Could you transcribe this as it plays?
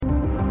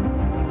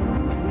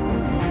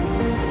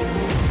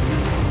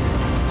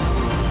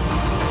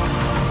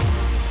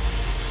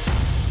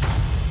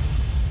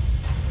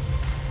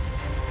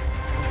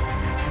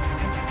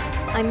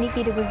I'm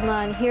Nikki de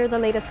Guzman. Here are the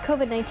latest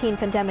COVID-19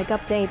 pandemic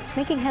updates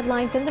making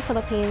headlines in the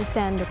Philippines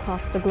and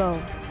across the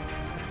globe.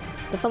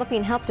 The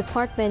Philippine Health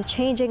Department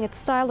changing its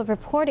style of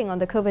reporting on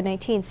the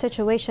COVID-19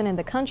 situation in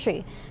the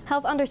country.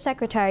 Health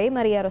Undersecretary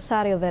Maria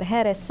Rosario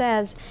Vergeres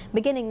says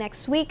beginning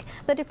next week,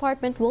 the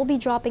department will be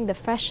dropping the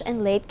fresh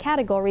and late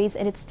categories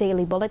in its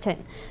daily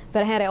bulletin.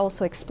 Vergeres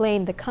also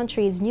explained the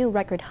country's new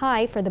record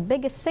high for the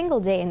biggest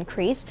single-day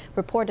increase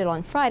reported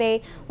on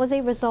Friday was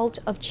a result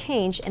of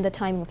change in the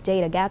time of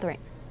data gathering.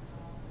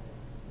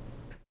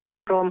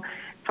 From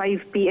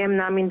 5 p.m.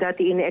 namin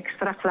dati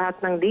ini-extract lahat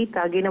ng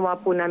data, ginawa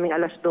po namin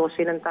alas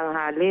 12 ng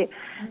tanghali.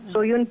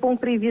 So yun pong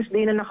previous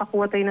day na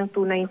nakakuha tayo ng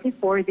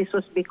 294, this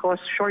was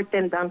because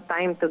shortened ang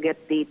time to get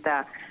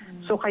data.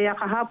 So kaya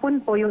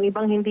kahapon po, yung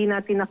ibang hindi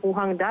natin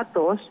nakuhang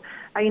datos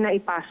ay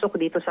naipasok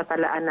dito sa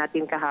talaan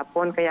natin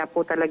kahapon. Kaya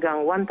po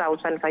talagang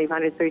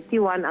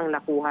 1,531 ang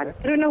nakuha.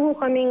 Pero na ho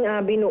kaming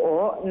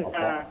binuo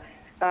na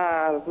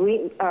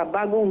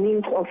bagong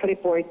means of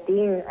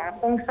reporting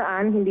kung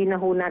saan hindi na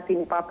ho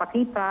natin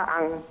ipapakita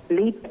ang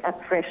late at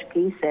fresh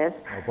cases.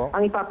 Opo.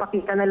 Ang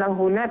ipapakita na lang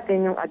ho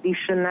natin yung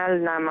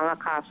additional na mga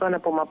kaso na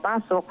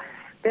pumapasok,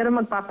 pero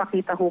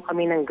magpapakita ho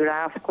kami ng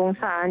graph kung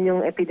saan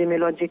yung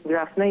epidemiologic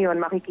graph na yon,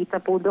 makikita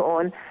po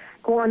doon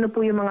kung ano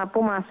po yung mga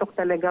pumasok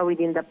talaga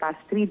within the past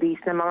 3 days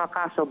na mga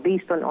kaso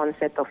based on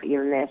onset of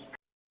illness.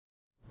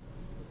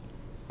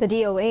 The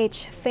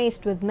DOH,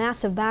 faced with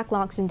massive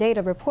backlogs in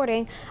data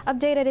reporting,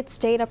 updated its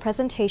data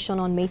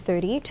presentation on May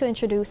 30 to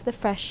introduce the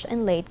fresh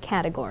and late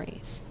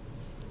categories.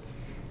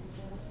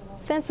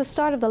 Since the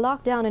start of the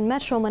lockdown in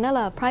Metro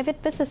Manila,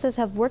 private businesses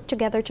have worked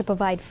together to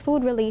provide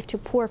food relief to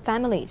poor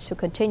families who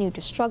continue to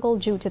struggle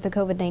due to the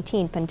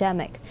COVID-19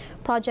 pandemic.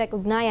 Project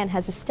Ugnayan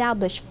has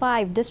established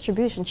 5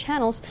 distribution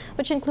channels,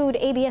 which include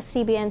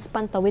ABS-CBN's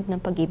Pantawid ng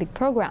Pag-ibig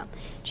program.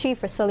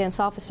 Chief Resilience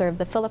Officer of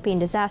the Philippine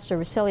Disaster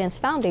Resilience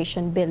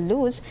Foundation, Bill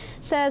Luz,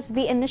 says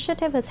the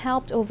initiative has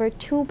helped over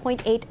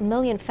 2.8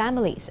 million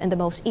families in the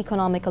most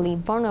economically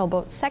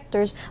vulnerable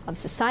sectors of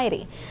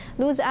society.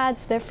 Luz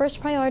adds their first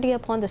priority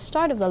upon the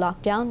start of the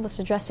lockdown was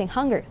addressing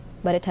hunger,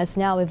 but it has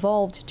now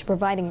evolved to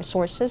providing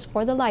resources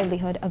for the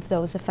livelihood of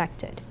those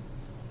affected.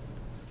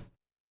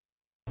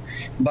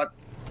 But,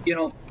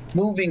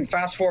 moving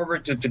fast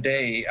forward to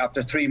today,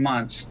 after 3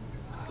 months,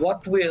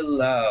 what we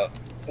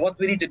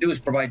need to do is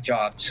provide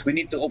jobs. We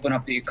need to open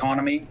up the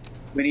economy.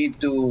 We need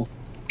to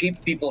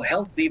keep people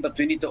healthy, but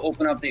we need to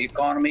open up the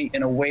economy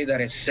in a way that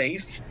is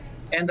safe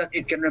and that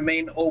it can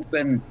remain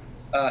open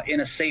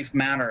in a safe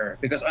manner.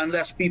 Because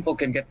unless people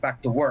can get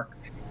back to work,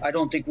 I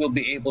don't think we'll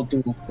be able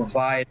to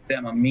provide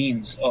them a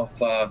means of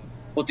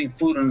putting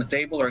food on the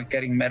table or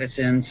getting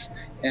medicines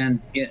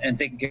and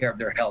taking care of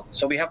their health.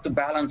 So we have to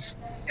balance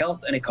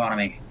health and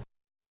economy.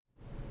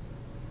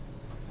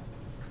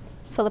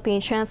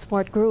 Philippine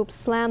transport groups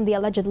slammed the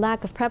alleged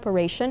lack of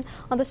preparation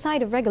on the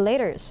side of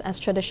regulators as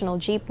traditional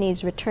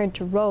jeepneys returned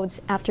to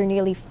roads after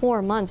nearly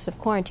 4 months of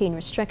quarantine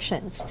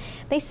restrictions.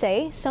 They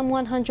say some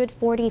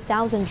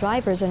 140,000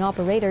 drivers and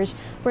operators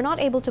were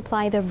not able to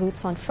ply their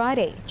routes on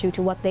Friday due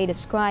to what they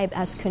describe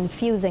as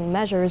confusing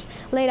measures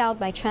laid out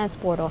by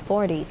transport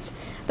authorities.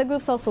 The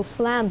groups also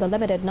slammed the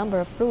limited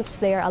number of routes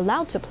they are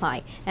allowed to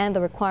ply and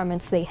the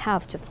requirements they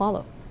have to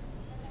follow.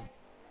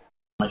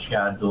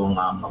 Masyadong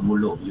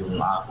magulo yung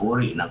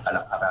uri ng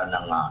kalakaran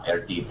ng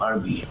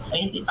LTFRB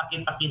ay hindi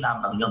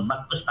pakipakinabang yun,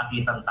 bagkus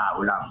pakitang tao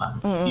lamang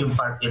yung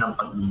parte ng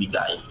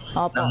pagbibigay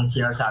ng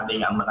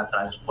sinasabing ang mga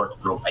transport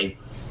group ay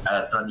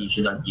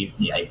traditional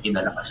jeepney ay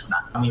pinalabas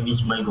na. Kami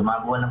mismo ay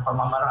gumagawa ng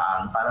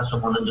pamamaraan para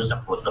sumunod doon sa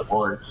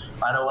protocol.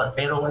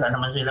 Pero wala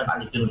naman silang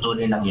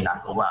alituntunin na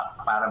ginagawa.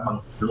 Para pag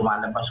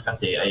lumalabas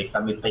kasi ay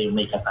kami pa yung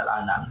may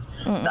kasalanan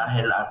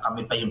dahil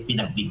kami pa yung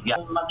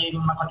pinagbigyan.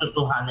 Maging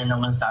makatotohanan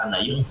naman sana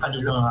yung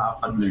kanilang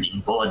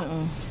paglilingkod.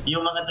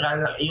 Yung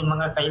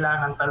mga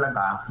kailangan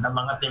talaga na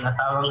mga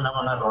tinatawag na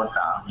mga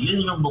rota, yun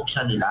yung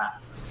buksan nila.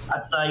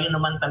 At yun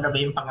naman talaga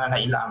yung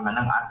pangangailangan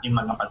ng ating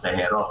mga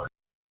pasahero.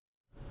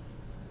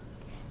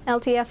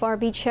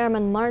 LTFRB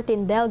Chairman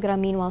Martin Delgra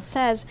meanwhile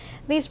says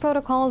these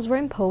protocols were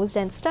imposed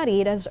and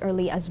studied as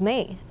early as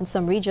May in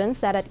some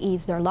regions that had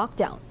eased their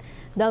lockdown.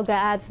 Delgra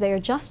adds they are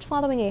just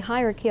following a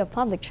hierarchy of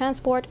public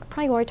transport,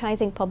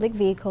 prioritizing public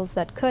vehicles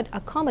that could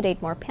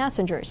accommodate more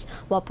passengers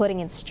while putting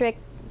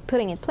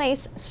in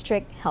place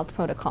strict health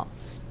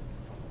protocols.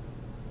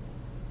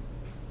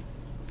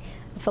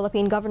 The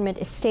Philippine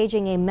government is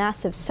staging a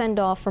massive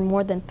send-off for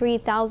more than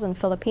 3,000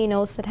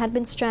 Filipinos that had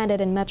been stranded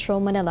in Metro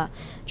Manila.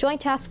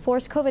 Joint Task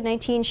Force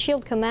COVID-19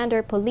 Shield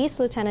Commander Police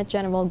Lieutenant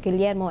General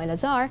Guillermo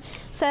Elazar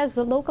says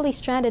the locally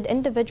stranded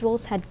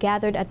individuals had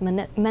gathered at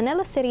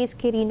Manila City's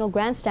Quirino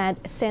Grandstand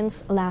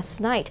since last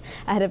night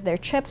ahead of their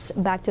trips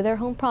back to their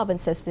home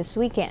provinces this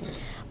weekend.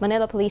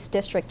 Manila Police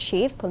District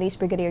Chief Police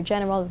Brigadier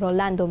General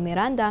Rolando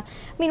Miranda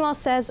meanwhile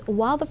says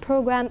while the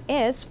program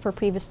is for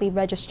previously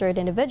registered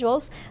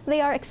individuals, they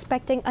are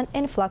expecting an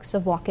influx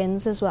of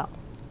walk-ins as well.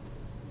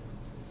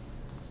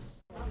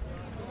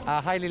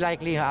 Highly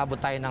likely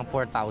haabot tayo ng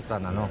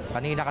 4,000.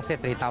 Kanina kasi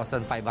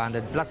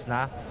 3,500 plus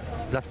na.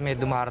 Plus may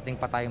dumarating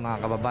pa tayong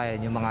mga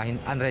kababayan, yung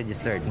mga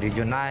unregistered.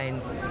 Region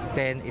 9,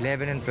 10,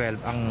 11, and 12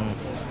 ang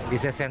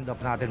ise-send off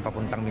natin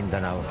papuntang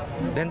Mindanao.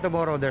 Then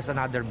tomorrow, there's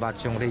another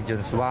batch, yung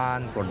Regions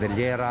 1,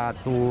 Cordillera,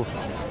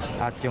 2,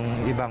 at yung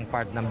ibang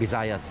part ng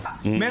Visayas.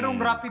 Merong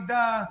rapid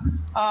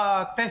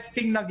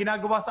testing na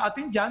ginagawa sa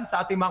atin dyan,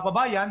 sa ating mga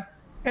kababayan.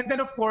 And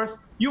then of course,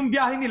 yung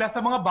biyahe nila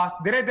sa mga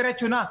bus,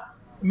 dire-diretso na.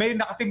 May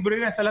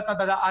nakatimburi na sa lahat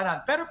ng dadaanan.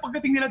 Pero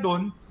pagdating nila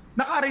doon,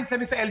 naka-arrange na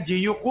rin sa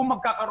LGU kung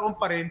magkakaroon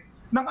pa rin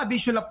ng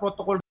additional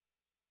protocol.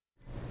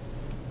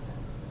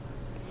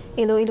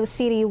 Iloilo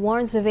City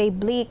warns of a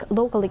bleak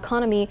local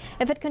economy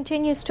if it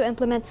continues to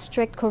implement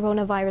strict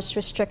coronavirus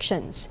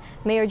restrictions.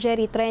 Mayor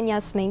Jerry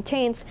Treñas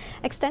maintains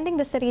extending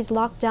the city's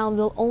lockdown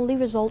will only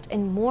result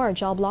in more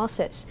job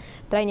losses.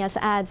 Treñas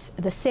adds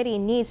the city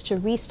needs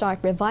to restart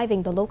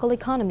reviving the local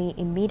economy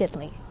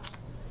immediately.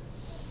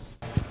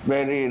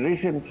 Very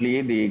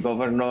recently, the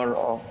governor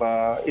of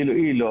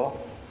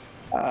Iloilo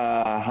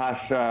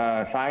has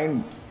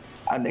signed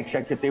an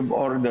executive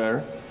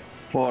order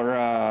for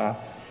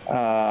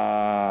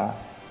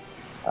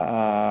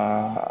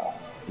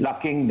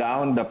locking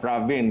down the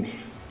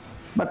province.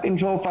 But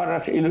insofar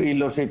as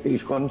Iloilo City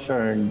is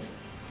concerned,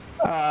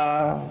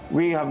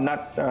 we have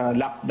not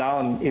locked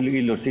down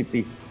Iloilo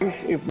City.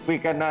 If we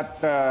cannot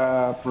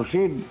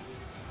proceed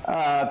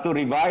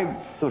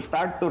to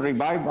start to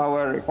revive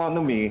our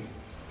economy,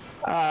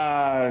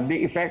 the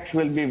effects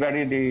will be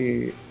very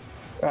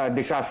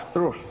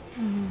disastrous.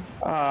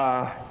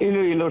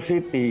 Iloilo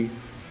City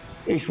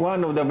is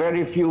one of the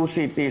very few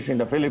cities in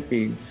the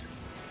Philippines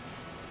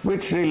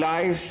which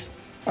relies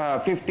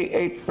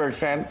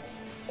 58%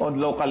 on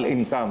local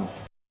income.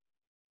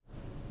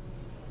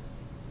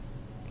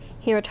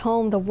 Here at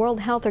home, the World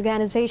Health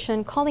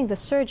Organization calling the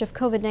surge of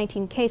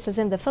COVID-19 cases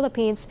in the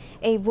Philippines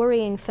a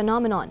worrying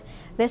phenomenon.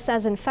 This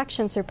as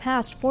infections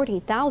surpassed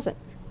 40,000.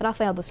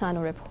 Rafael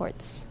Busano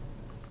reports.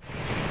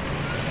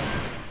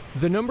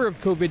 The number of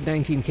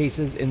COVID-19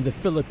 cases in the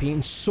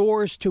Philippines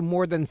soars to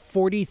more than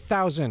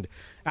 40,000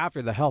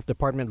 after the health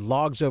department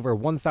logs over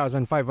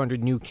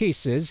 1,500 new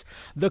cases,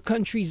 the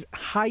country's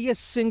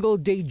highest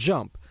single-day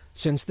jump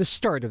since the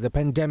start of the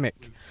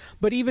pandemic.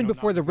 But even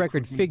before the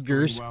record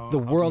figures, the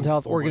World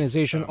Health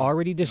Organization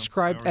already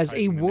described as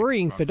a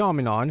worrying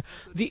phenomenon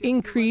the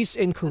increase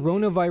in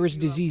coronavirus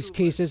disease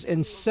cases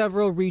in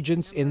several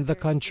regions in the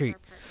country.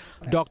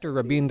 Dr.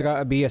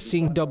 Rabindra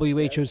Abeyasing,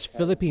 WHO's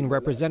Philippine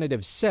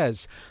representative,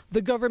 says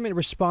the government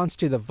response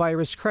to the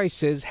virus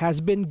crisis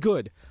has been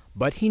good,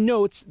 but he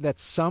notes that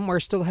some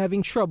are still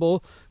having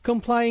trouble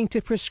complying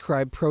to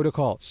prescribed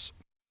protocols.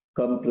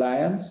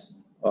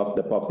 Compliance of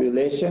the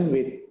population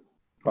with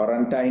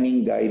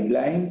quarantining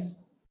guidelines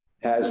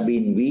has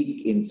been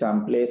weak in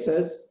some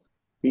places.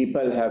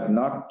 People have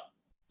not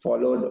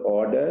followed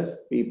orders.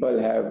 People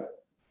have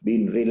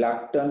been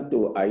reluctant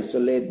to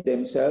isolate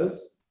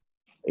themselves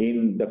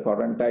in the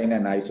quarantine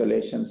and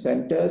isolation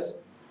centers.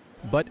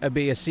 But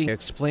Abeyasing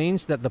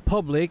explains that the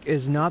public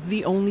is not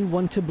the only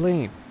one to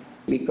blame.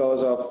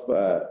 Because of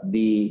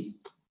the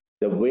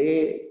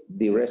way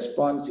the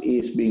response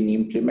is being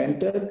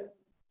implemented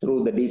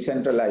through the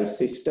decentralized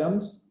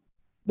systems,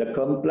 the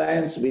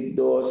compliance with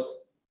those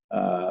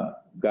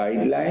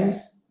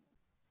guidelines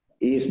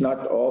is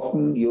not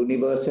often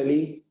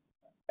universally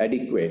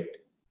adequate.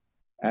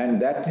 And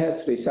that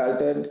has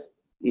resulted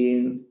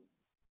in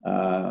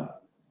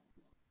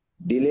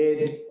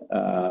delayed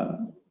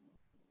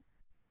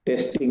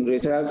testing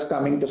results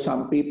coming to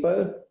some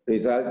people,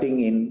 resulting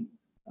in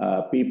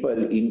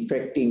people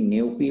infecting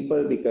new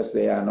people because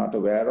they are not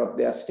aware of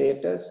their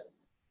status.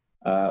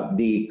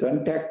 The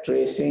contact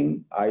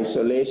tracing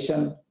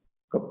isolation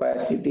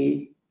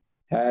capacity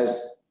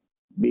has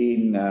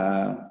been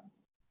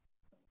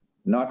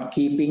not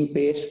keeping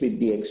pace with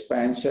the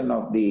expansion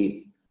of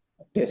the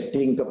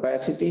testing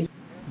capacity.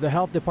 The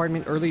health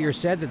department earlier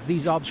said that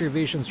these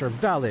observations are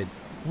valid,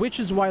 which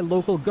is why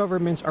local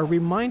governments are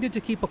reminded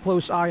to keep a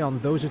close eye on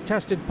those who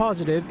tested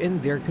positive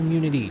in their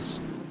communities.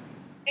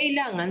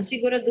 Kailangan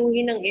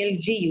siguraduhin ng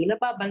LGU na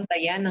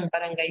babantayan ng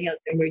barangay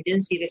health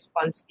emergency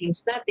response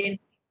teams natin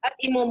at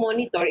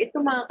imo-monitor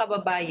itong mga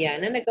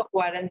kababayan na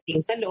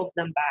nagka-quarantine sa loob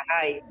ng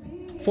bahay.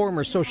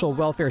 Former Social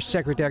Welfare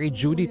Secretary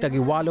Judy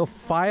Tagiwalo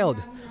filed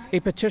a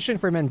petition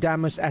for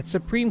mandamus at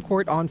Supreme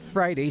Court on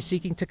Friday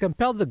seeking to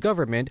compel the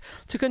government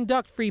to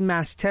conduct free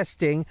mass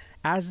testing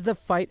as the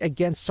fight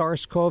against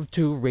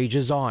SARS-CoV-2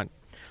 rages on.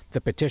 The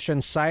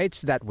petition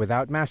cites that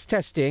without mass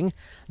testing,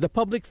 the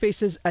public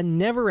faces a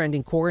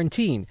never-ending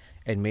quarantine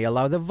and may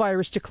allow the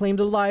virus to claim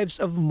the lives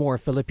of more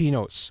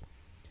Filipinos.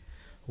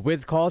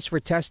 With calls for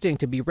testing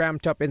to be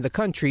ramped up in the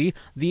country,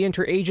 the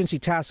Interagency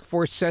Task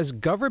Force says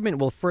government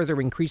will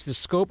further increase the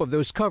scope of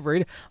those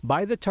covered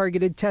by the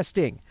targeted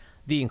testing.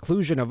 The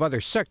inclusion of other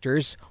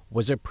sectors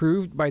was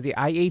approved by the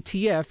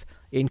IATF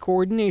in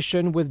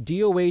coordination with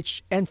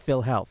DOH and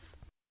PhilHealth.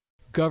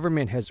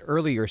 Government has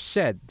earlier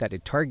said that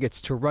it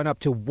targets to run up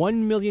to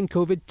 1 million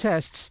COVID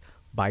tests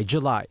by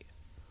July.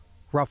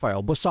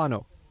 Rafael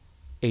Busano,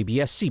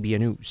 ABS-CBN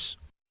News.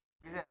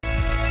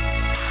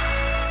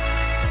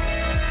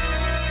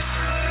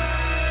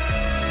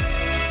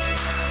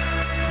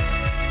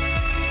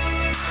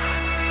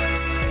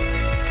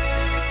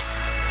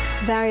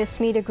 Various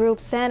media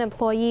groups and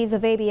employees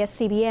of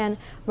ABS-CBN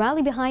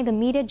rally behind the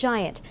media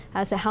giant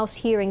as the House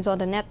hearings on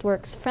the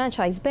network's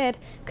franchise bid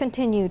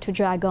continue to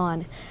drag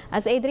on.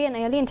 As Adrian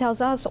Ayalin tells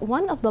us,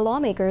 one of the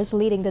lawmakers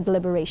leading the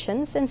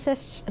deliberations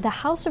insists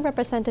the House of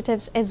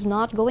Representatives is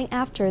not going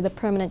after the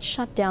permanent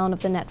shutdown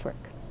of the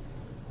network.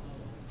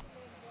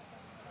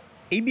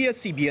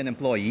 ABS-CBN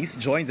employees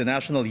joined the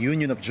National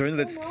Union of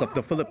Journalists of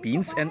the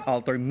Philippines and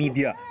Alter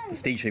Media to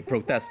stage a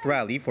protest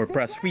rally for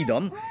press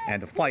freedom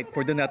and a fight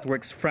for the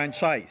network's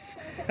franchise.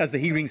 As the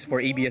hearings for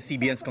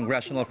ABS-CBN's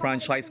congressional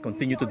franchise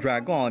continue to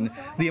drag on,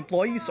 the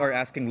employees are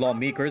asking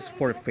lawmakers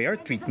for fair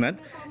treatment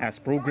as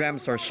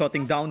programs are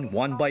shutting down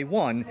one by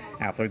one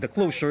after the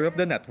closure of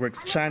the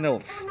network's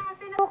channels.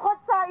 Bukod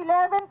sa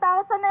 11,000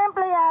 na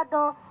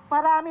empleyado,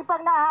 marami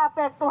pang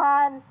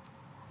naaapektuhan.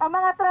 Ang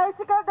mga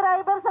tricycle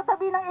driver sa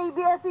tabi ng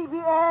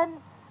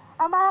ABS-CBN,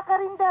 ang mga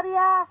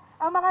karinderya,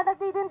 ang mga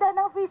nagtitinda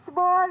ng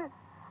fishball,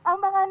 ang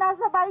mga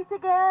nasa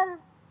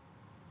bicycle,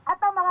 at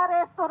ang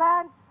mga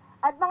restaurants,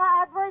 at mga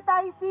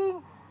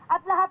advertising, at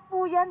lahat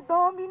po yan,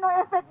 domino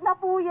effect na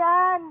po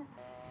yan.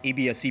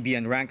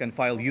 ABS-CBN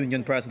Rank-and-File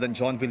Union President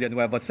John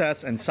Villanueva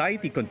says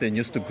anxiety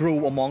continues to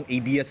grow among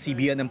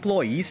ABS-CBN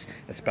employees,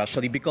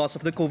 especially because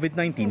of the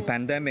COVID-19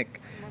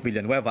 pandemic.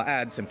 Villanueva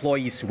adds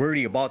employees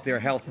worry about their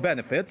health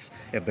benefits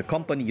if the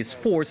company is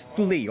forced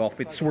to lay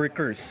off its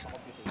workers.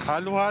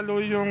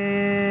 Halo-halo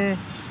yung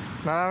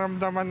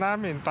nararamdaman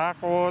namin,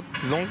 takot,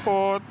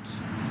 lungkot,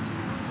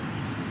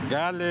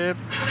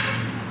 galit,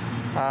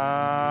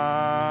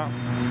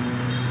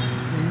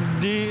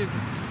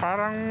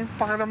 parang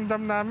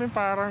pakiramdam namin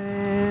parang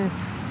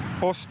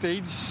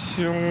hostage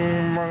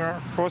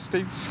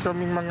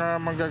kaming mga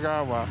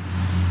manggagawa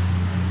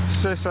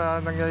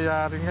sa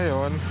nangyayari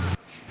ngayon.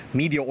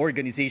 Media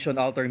organization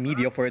Alter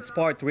Media for its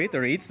part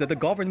reiterates that the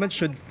government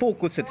should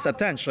focus its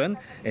attention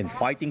in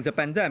fighting the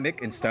pandemic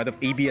instead of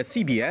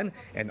ABS-CBN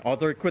and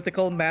other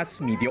critical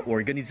mass media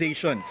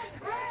organizations.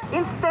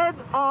 Instead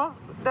of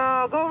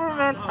the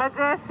government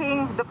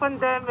addressing the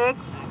pandemic,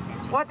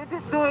 what it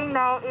is doing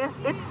now is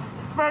it's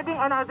spreading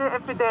another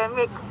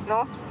epidemic,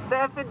 no?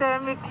 The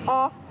epidemic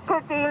of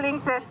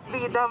curtailing press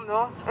freedom,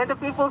 no? And the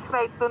people's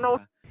right to know.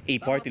 A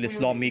partyless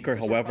lawmaker,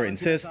 however,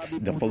 insists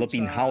the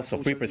Philippine House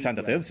of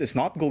Representatives is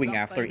not going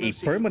after a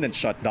permanent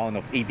shutdown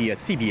of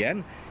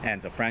ABS-CBN,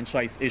 and the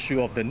franchise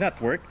issue of the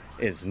network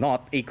is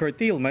not a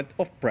curtailment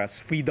of press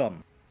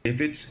freedom.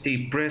 If it's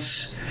a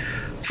press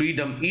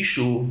freedom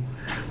issue,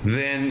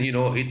 then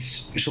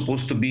it's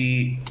supposed to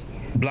be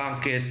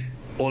blanket.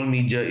 All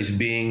media is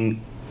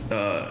being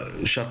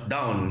shut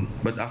down,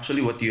 but actually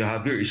what you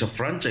have here is a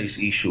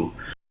franchise issue.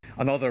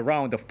 Another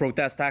round of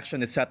protest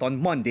action is set on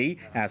Monday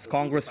as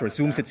Congress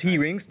resumes its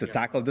hearings to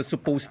tackle the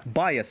supposed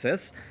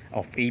biases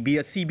of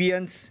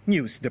ABS-CBN's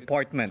news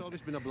department.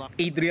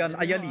 Adrian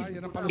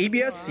Ayalin,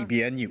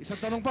 ABS-CBN News.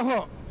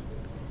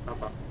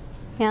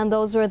 And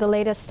those were the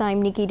latest.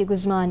 I'm Nikki De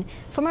Guzman.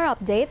 For more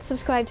updates,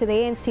 subscribe to the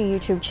ANC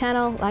YouTube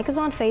channel, like us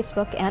on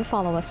Facebook, and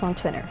follow us on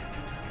Twitter.